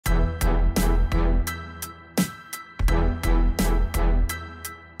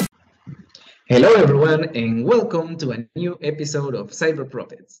Hello, everyone, and welcome to a new episode of Cyber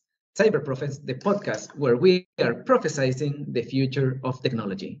Prophets. Cyber Prophets, the podcast where we are prophesizing the future of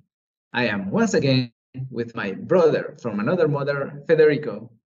technology. I am once again with my brother from another mother,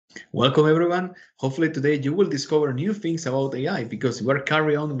 Federico. Welcome everyone. Hopefully today you will discover new things about AI because we're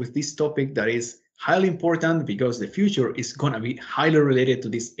carrying on with this topic that is highly important because the future is going to be highly related to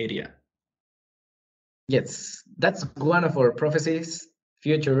this area. Yes, that's one of our prophecies.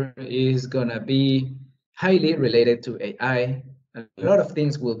 Future is gonna be highly related to AI. A lot of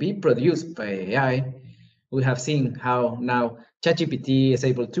things will be produced by AI. We have seen how now ChatGPT is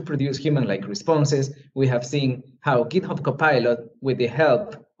able to produce human-like responses. We have seen how GitHub Copilot, with the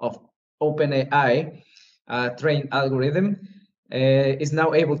help of OpenAI, trained algorithm, is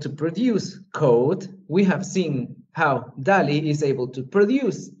now able to produce code. We have seen how DALI is able to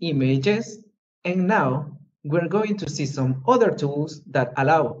produce images, and now we're going to see some other tools that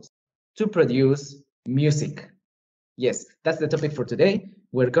allow us to produce music. Yes, that's the topic for today.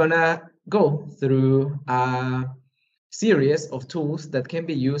 We're gonna go through a series of tools that can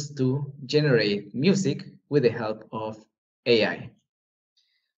be used to generate music with the help of AI.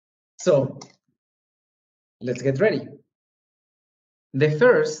 So let's get ready. The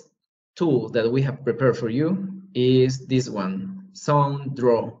first tool that we have prepared for you is this one,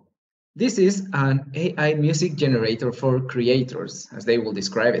 SoundDraw. This is an AI music generator for creators, as they will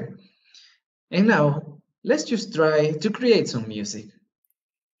describe it. And now, let's just try to create some music.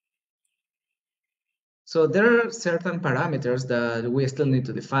 So there are certain parameters that we still need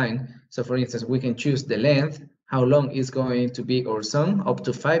to define. So for instance, we can choose the length, how long is going to be our song, up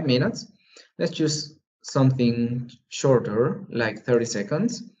to 5 minutes. Let's choose something shorter, like 30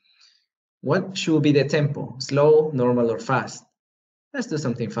 seconds. What should be the tempo? Slow, normal, or fast? Let's do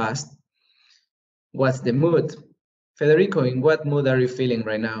something fast. What's the mood? Federico, in what mood are you feeling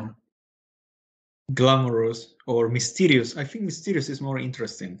right now? Glamorous or mysterious. I think mysterious is more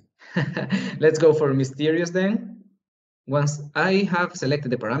interesting. Let's go for mysterious then. Once I have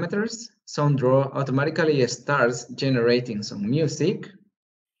selected the parameters, SoundDraw automatically starts generating some music.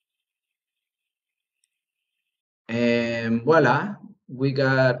 And voila, we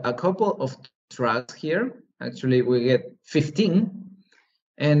got a couple of tracks here. Actually, we get 15.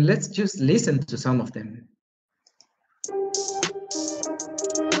 And let's just listen to some of them.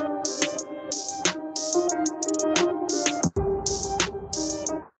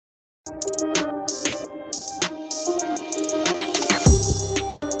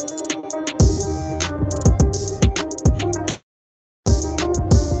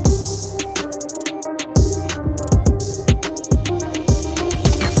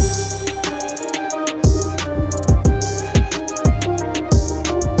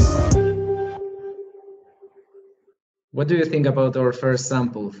 What do you think about our first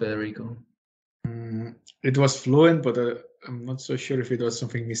sample, Federico? It was fluent, but I'm not so sure if it was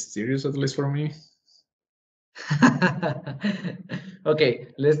something mysterious, at least for me. Okay,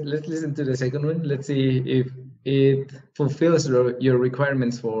 let's listen to the second one. Let's see if it fulfills your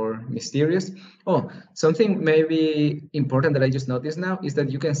requirements for mysterious. Oh, something maybe important that I just noticed now is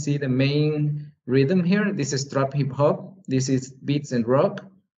that you can see the main rhythm here. This is trap hip hop. This is beats and rock,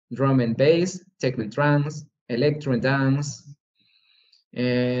 drum and bass, techno trance, electro and dance,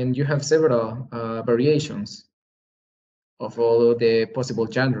 and you have several variations of all the possible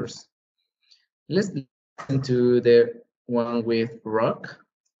genres. Let's listen to the one with rock.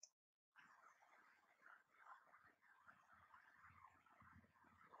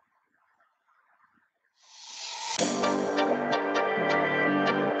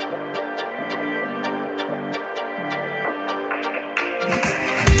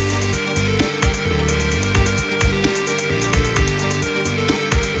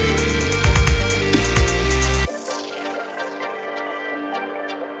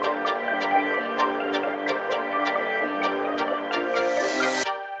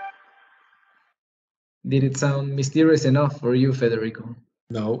 Did it sound mysterious enough for you, Federico?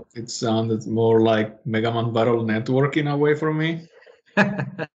 No, it sounded more like Mega Man Battle Network in a way for me.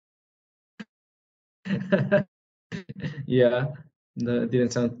 Yeah, that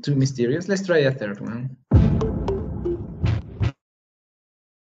didn't sound too mysterious. Let's try a third one.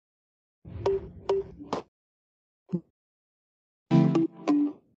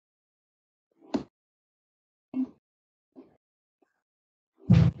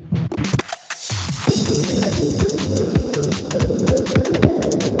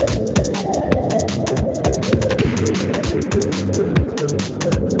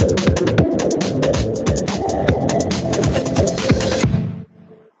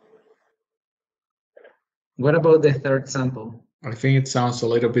 What about the third sample? I think it sounds a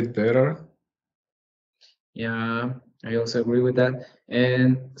little bit better.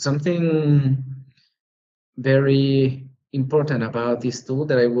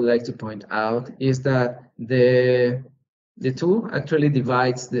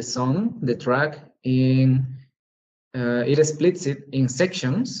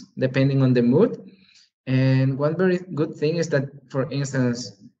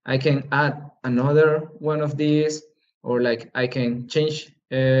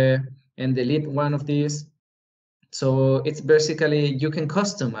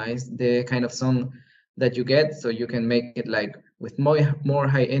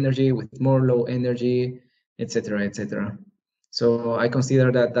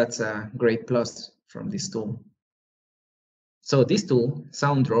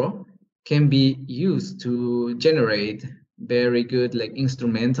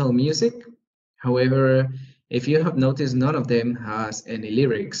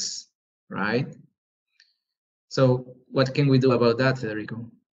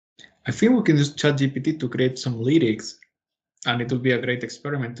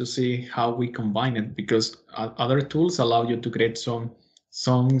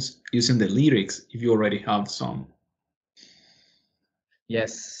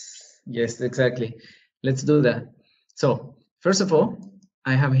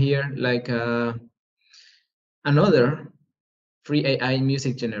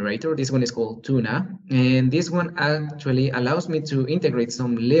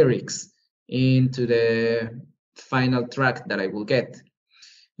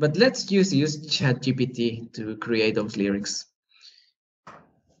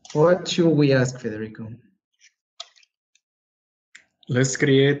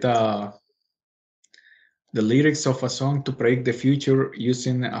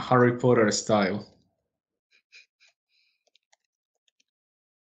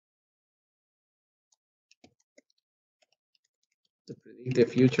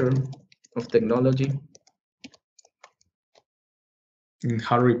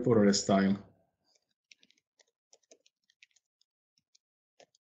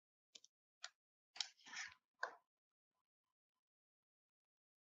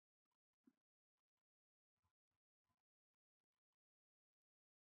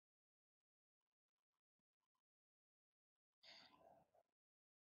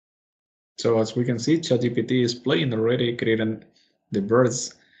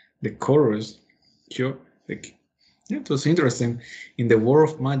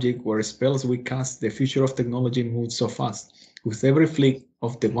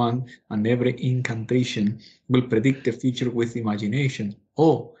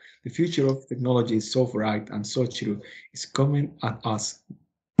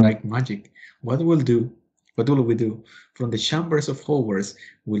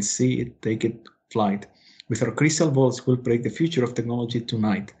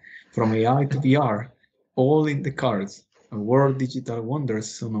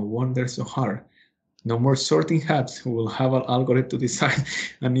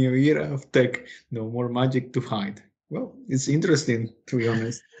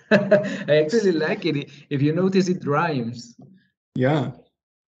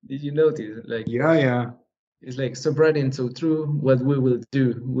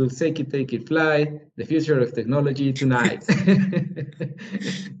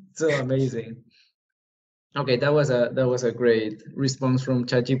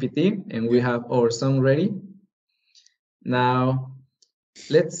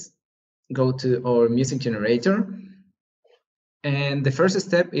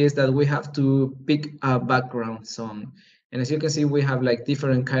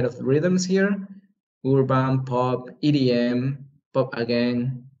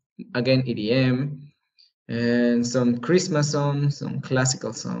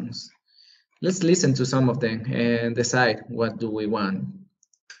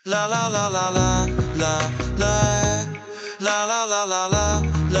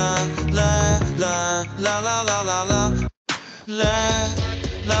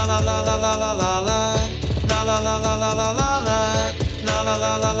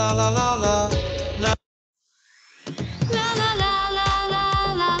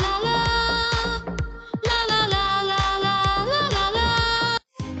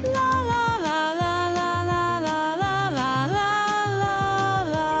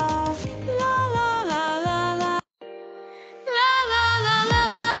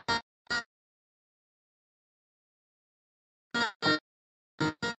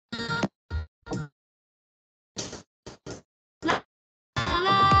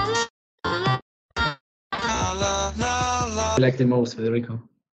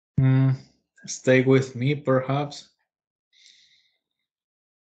 Stay with me, perhaps.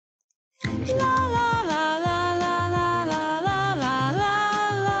 It's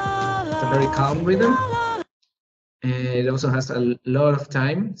a very calm rhythm. And it also has a lot of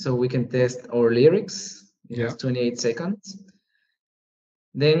time, so we can test our lyrics. It has 28 seconds.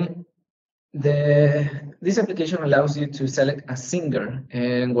 Then this application allows you to select a singer.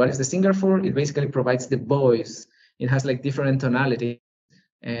 And what is the singer for? It basically provides the voice. It has like different tonalities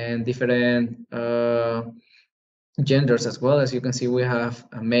and different genders as well. As you can see, we have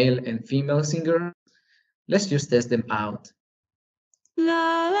a male and female singer. Let's just test them out.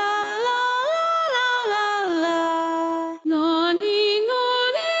 La la la la la la. No ni no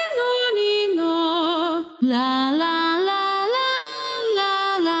ni no ni no. La la la la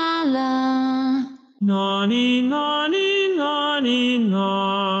la la la. No ni no ni no ni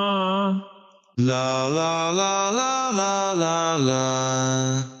no. La la la la la la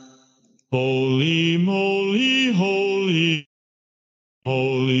la. Holy moly, holy,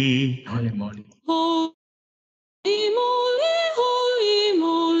 holy, holy moly. Holy moly, holy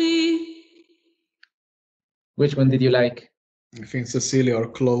moly. Which one did you like? I think Cecilia or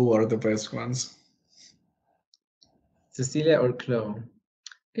Chloe are the best ones. Cecilia or Chloe?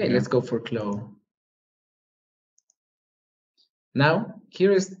 Okay, let's go for Chloe. Now,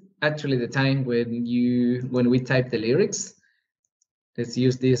 here is actually the time when we type the lyrics. Let's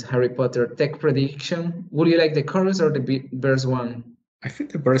use this Harry Potter tech prediction. Would you like the chorus or the verse 1? I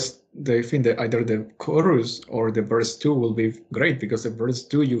think either the chorus or the verse 2 will be great, because the verse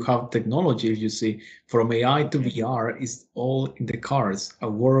 2 you have technology. You see, from AI to VR is all in the cards. A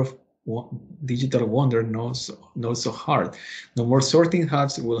world of digital wonder, not so hard. No more sorting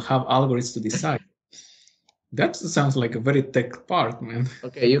hats. Will have algorithms to decide. That sounds like a very tech part, man.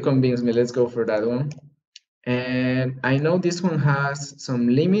 Okay, you convinced me. Let's go for that one. And I know this one has some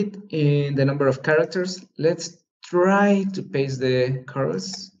limit in the number of characters. Let's try to paste the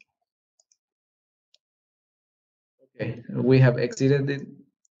chorus. Okay, we have exceeded it.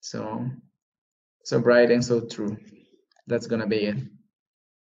 So bright and so true. That's gonna be it.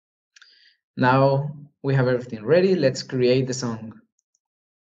 Now we have everything ready. Let's create the song.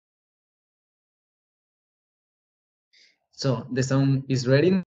 So the song is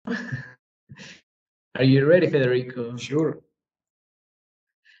ready now. Are you ready, Federico? Sure.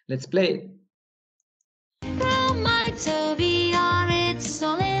 Let's play it. From my VR, it's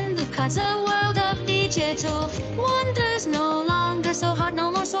all in the cards, a world of digital wonders, no longer so hard, no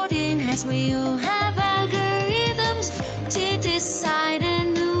more sorting as we all have algorithms to decide a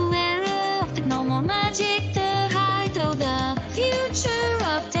new era of no more magic, the height of the future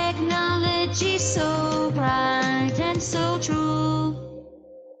of technology, so bright and so true.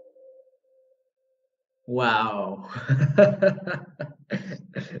 Wow.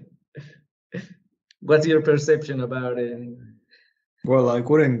 What's your perception about it? Well, I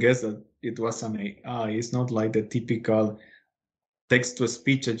couldn't guess that it was an AI. It's not like the typical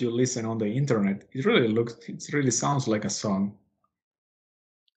text-to-speech that you listen on the internet. It really sounds like a song.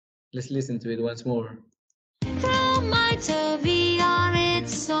 Let's listen to it once more. From my VR,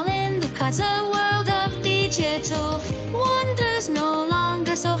 it's all in the cards, a world of digital wonders, no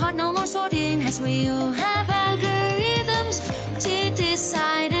longer so hard, no more sorting as we all have algorithms to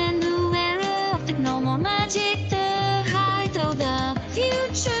decide a new era of no more magic, the height of the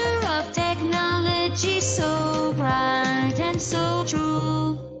future of technology, so bright and so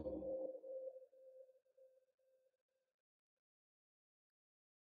true.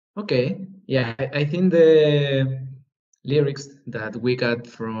 Okay, yeah, I think the lyrics that we got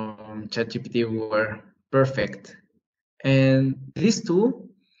from ChatGPT were perfect. And this tool,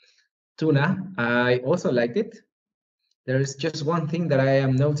 Tuna, I also liked it. There is just one thing that I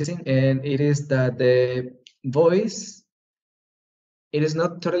am noticing, and it is that the voice, it is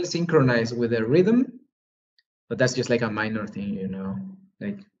not totally synchronized with the rhythm, but that's just like a minor thing, you know.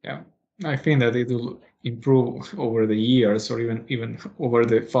 Like, yeah, I think that it will improve over the years, or even over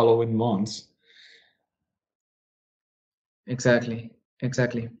the following months. Exactly.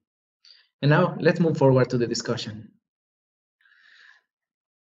 And now let's move forward to the discussion.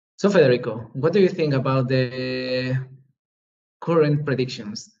 So Federico, what do you think about the current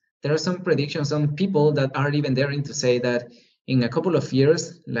predictions? There are some predictions, some people that are even daring to say that in a couple of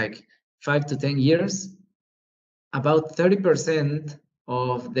years, like 5 to 10 years, about 30%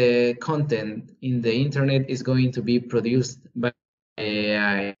 of the content in the internet is going to be produced by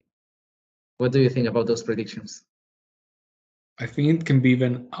AI. What do you think about those predictions? I think it can be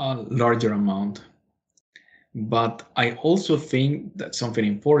even a larger amount. But I also think that something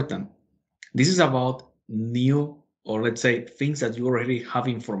important. This is about new, or let's say, things that you already have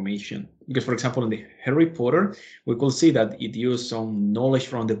information. because for example, in the Harry Potter, we could see that it used some knowledge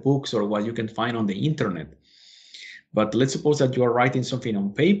from the books or what you can find on the internet. But let's suppose that you are writing something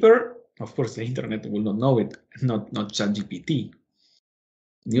on paper. Of course, the internet will not know it, not ChatGPT.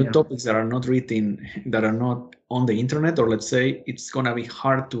 New topics that are not written, that are not on the internet, or let's say it's gonna be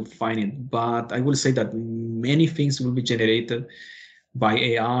hard to find it. But I will say that many things will be generated by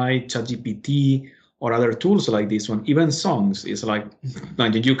AI, ChatGPT, or other tools like this one. Even songs is like,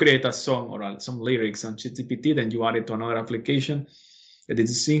 you create a song or some lyrics on ChatGPT, then you add it to another application, and it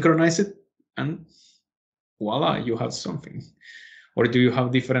synchronize it, and voila, you have something. Or do you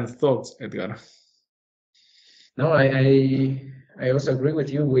have different thoughts, Edgar? No, I also agree with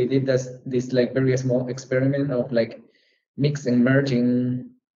you. We did this like very small experiment of like mix and merging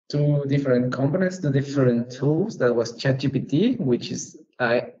two different components, two different tools. That was ChatGPT, which is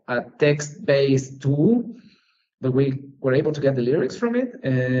a text-based tool, but we were able to get the lyrics from it,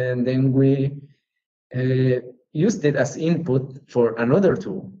 and then we used it as input for another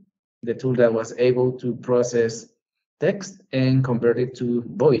tool, the tool that was able to process text and convert it to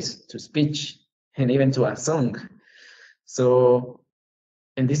voice, to speech, and even to a song. So,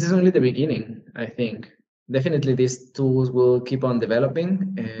 and this is only the beginning, I think. Definitely these tools will keep on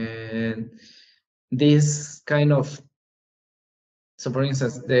developing, and this kind of, so for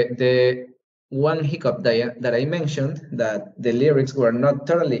instance, the one hiccup that I mentioned, that the lyrics were not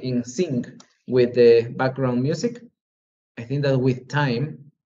totally in sync with the background music, I think that with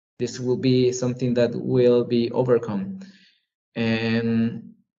time, this will be something that will be overcome.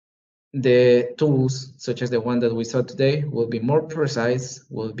 And the tools, such as the one that we saw today, will be more precise,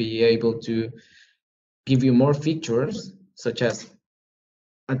 will be able to give you more features, such as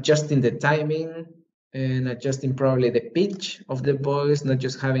adjusting the timing and adjusting probably the pitch of the voice, not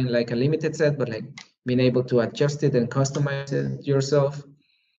just having like a limited set, but like being able to adjust it and customize it yourself.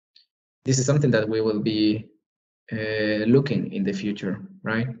 This is something that we will be looking in the future,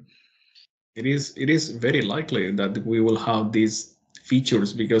 right? It is very likely that we will have these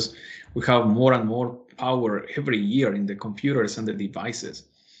features because we have more and more power every year in the computers and the devices.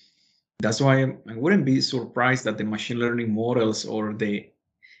 That's why I wouldn't be surprised that the machine learning models or the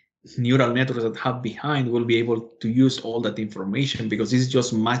neural networks that have behind will be able to use all that information, because it's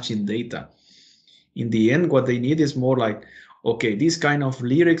just matching data. In the end, what they need is more like, okay, this kind of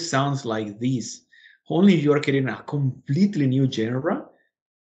lyric sounds like this. Only if you are creating a completely new genre,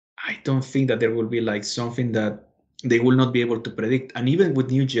 I don't think that there will be like something that they will not be able to predict. And even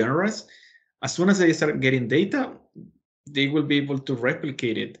with new genres, as soon as they start getting data, they will be able to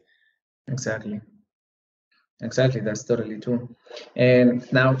replicate it. Exactly. Exactly, that's totally true. And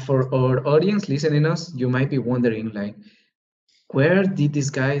now for our audience listening us, you might be wondering like, where did these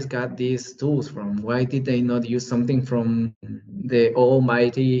guys got these tools from? Why did they not use something from the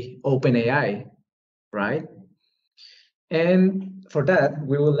almighty OpenAI, right? And for that,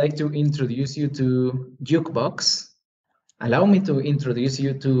 we would like to introduce you to Jukebox. Allow me to introduce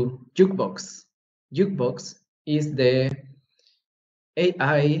you to Jukebox. Jukebox is the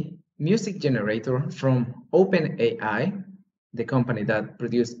AI music generator from OpenAI, the company that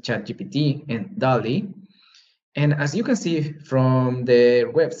produced ChatGPT and DALL-E. And as you can see from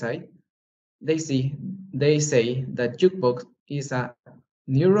their website, they say that Jukebox is a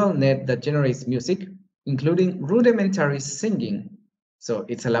neural net that generates music, including rudimentary singing. So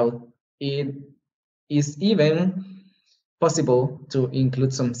it is even possible to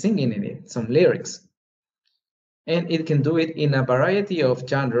include some singing in it, some lyrics. And it can do it in a variety of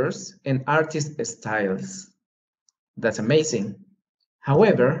genres and artist styles. That's amazing.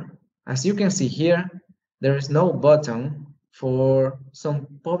 However, as you can see here, there is no button for some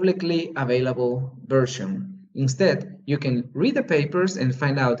publicly available version. Instead, you can read the papers and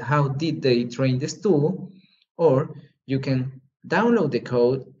find out how did they train this tool, or you can download the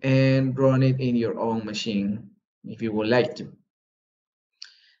code and run it in your own machine if you would like to.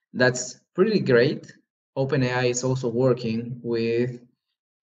 That's pretty great. OpenAI is also working with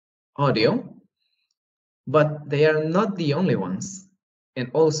audio, but they are not the only ones. And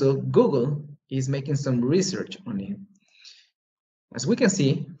also Google is making some research on it. As we can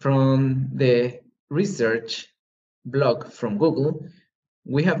see from the research blog from Google,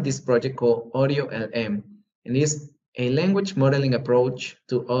 we have this project called AudioLM, and it's a language modeling approach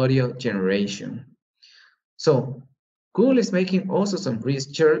to audio generation. So Google is making also some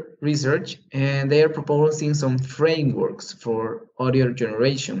research, and they are proposing some frameworks for audio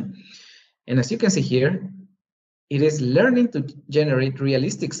generation. And as you can see here, it is learning to generate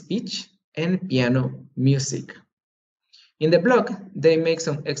realistic speech and piano music. In the blog, they make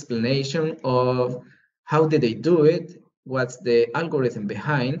some explanation of how did they do it, what's the algorithm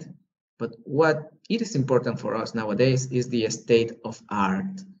behind, But what it is important for us nowadays is the state of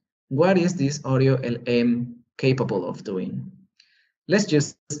art. What is this audio LM capable of doing? Let's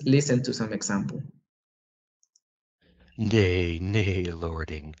just listen to some example. Nay, nay,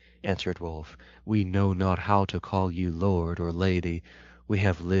 lording, answered Wolf. We know not how to call you lord or lady. We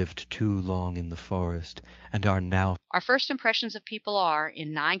have lived too long in the forest, and are now. Our first impressions of people are,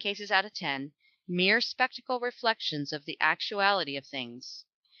 in 9 cases out of 10, mere spectacle reflections of the actuality of things.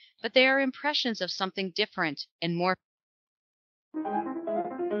 But they are impressions of something different and more.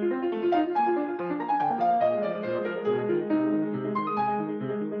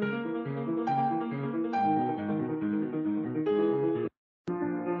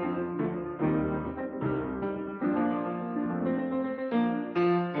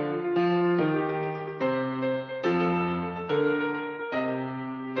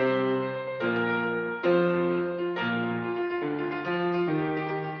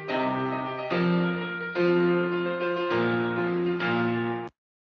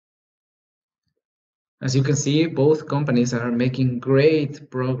 As you can see, both companies are making great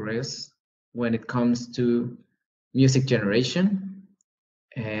progress when it comes to music generation.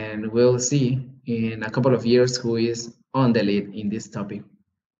 And we'll see in a couple of years who is on the lead in this topic.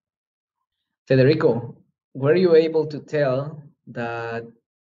 Federico, were you able to tell that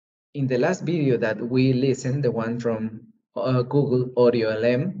in the last video that we listened, the one from Google Audio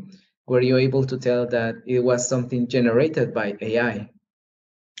LM, were you able to tell that it was something generated by AI?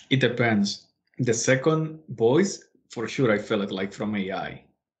 It depends. The second voice, for sure, I felt it like from AI.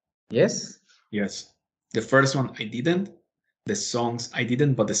 Yes? Yes. The first one, I didn't. The songs, I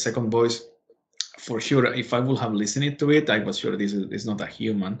didn't. But the second voice, for sure, if I would have listened to it, I was sure this is not a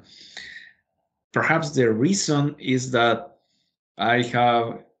human. Perhaps the reason is that I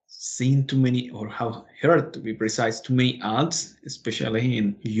have seen too many, or have heard, to be precise, too many ads, especially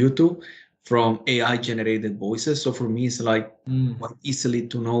in YouTube, from AI generated voices. So for me, it's like quite easily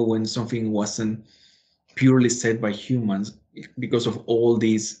to know when something wasn't purely said by humans because of all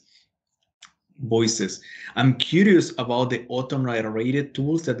these voices. I'm curious about the auto-narrated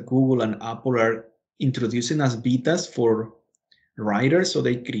tools that Google and Apple are introducing as betas for writers, so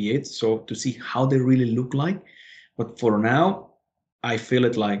they create, so to see how they really look like. But for now, I feel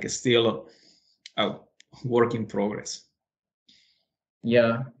it like still a work in progress.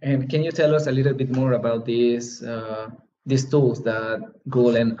 Yeah, and can you tell us a little bit more about these tools that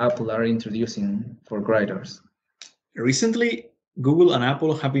Google and Apple are introducing for writers? Recently, Google and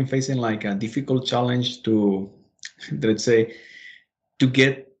Apple have been facing like a difficult challenge to, let's say, to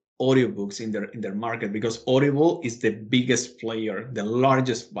get audiobooks in their market, because Audible is the biggest player, the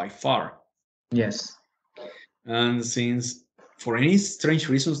largest by far. Yes. And since for any strange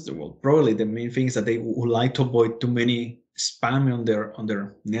reasons, well, probably the main thing is that they would like to avoid too many spam on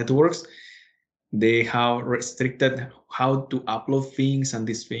their networks. They have restricted how to upload things and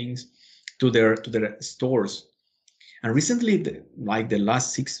these things to their stores. And recently, like the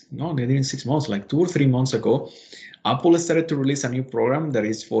last 6 months, like 2 or 3 months ago, Apple started to release a new program that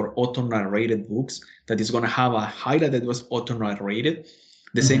is for auto-narrated books that is going to have a highlight that was auto-narrated.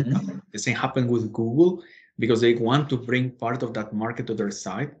 The same happened with Google, because they want to bring part of that market to their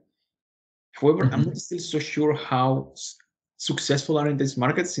site. However, I'm not still so sure how successful are in this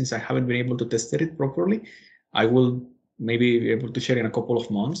market, since I haven't been able to test it properly. I will maybe be able to share in a couple of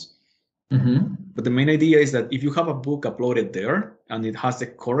months. But the main idea is that if you have a book uploaded there and it has the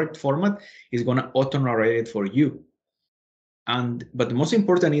correct format, it's going to auto-narrate it for you. But the most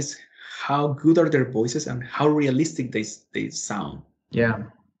important is how good are their voices and how realistic they sound. Yeah.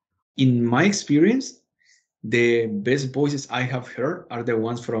 In my experience, the best voices I have heard are the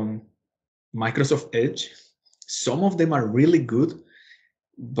ones from Microsoft Edge. Some of them are really good,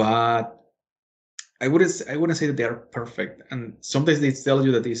 but I wouldn't say that they are perfect. And sometimes they tell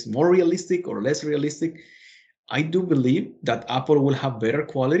you that it's more realistic or less realistic. I do believe that Apple will have better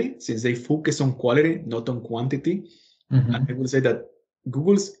quality, since they focus on quality, not on quantity. And I will say that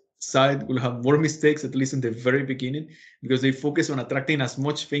Google's side will have more mistakes, at least in the very beginning, because they focus on attracting as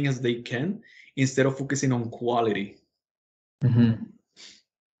much thing as they can instead of focusing on quality.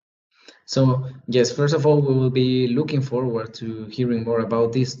 So yes, first of all, we will be looking forward to hearing more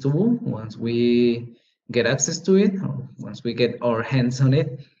about this tool once we get access to it, or once we get our hands on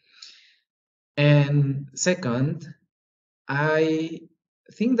it. And second, I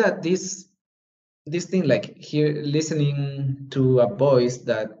think that this thing, like here, listening to a voice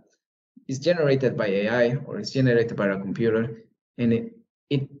that is generated by AI or is generated by a computer, and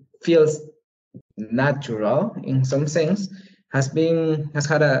it feels natural in some sense, has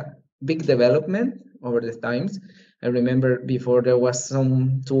had a big development over the times. I remember before there was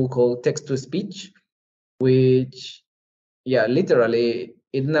some tool called text-to-speech, which, yeah, literally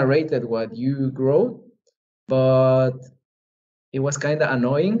it narrated what you wrote, but it was kind of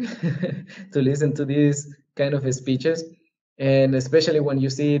annoying to listen to these kind of speeches. And especially when you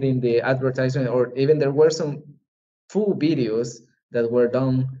see it in the advertisement, or even there were some full videos that were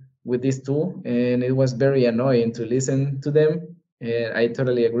done with this tool, and it was very annoying to listen to them. And I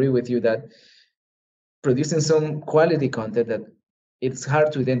totally agree with you that producing some quality content that it's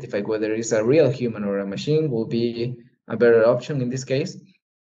hard to identify whether it's a real human or a machine will be a better option in this case.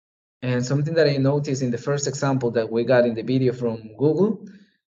 And something that I noticed in the first example that we got in the video from Google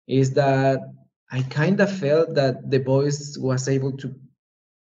is that I kind of felt that the voice was able to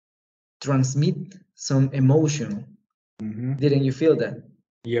transmit some emotion. Didn't you feel that?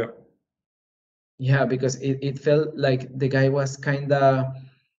 Yeah. Yeah, because it felt like the guy was kind of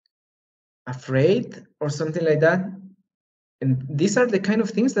afraid or something like that. And these are the kind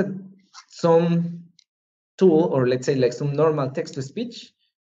of things that some tool, or let's say like some normal text-to-speech,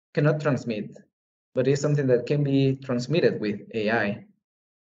 cannot transmit, but it's something that can be transmitted with AI.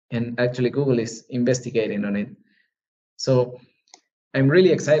 And actually Google is investigating on it. So I'm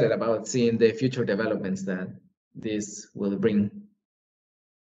really excited about seeing the future developments that this will bring.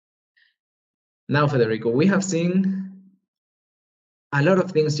 Now, Federico, we have seen a lot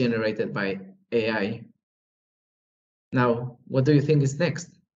of things generated by AI. Now, what do you think is next?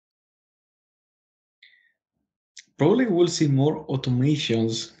 Probably we'll see more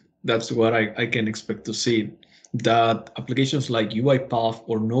automations. That's what I can expect to see. That applications like UiPath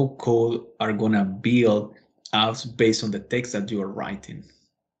or no code are gonna build apps based on the text that you are writing.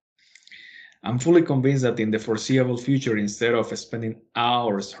 I'm fully convinced that in the foreseeable future, instead of spending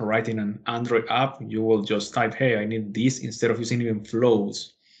hours writing an Android app, you will just type, hey, I need this, instead of using even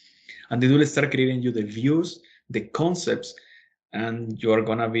flows. And they will start creating you the views, the concepts, and you are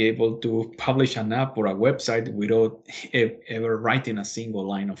gonna be able to publish an app or a website without ever writing a single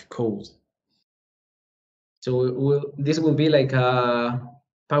line of code. So this will be like a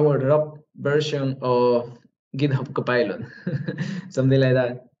powered up version of GitHub Copilot, something like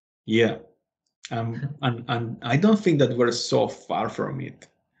that. Yeah, and I don't think that we're so far from it.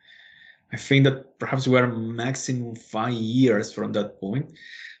 I think that perhaps we're maximum 5 years from that point.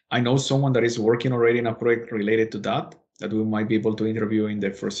 I know someone that is working already in a project related to that we might be able to interview in the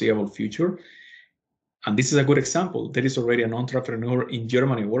foreseeable future. And this is a good example. There is already an entrepreneur in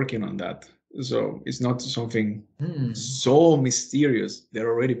Germany working on that. So it's not something so mysterious. There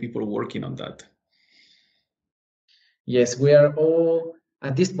are already people working on that. Yes, we are all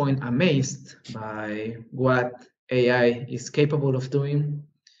at this point amazed by what AI is capable of doing.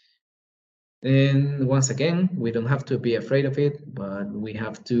 And once again, we don't have to be afraid of it, but we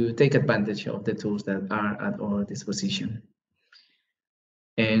have to take advantage of the tools that are at our disposition.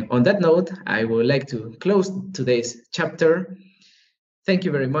 And on that note, I would like to close today's chapter. Thank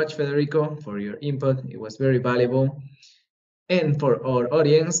you very much, Federico, for your input. It was very valuable. And for our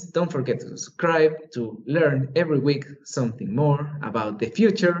audience, don't forget to subscribe to learn every week something more about the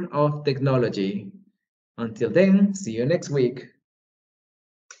future of technology. Until then, see you next week.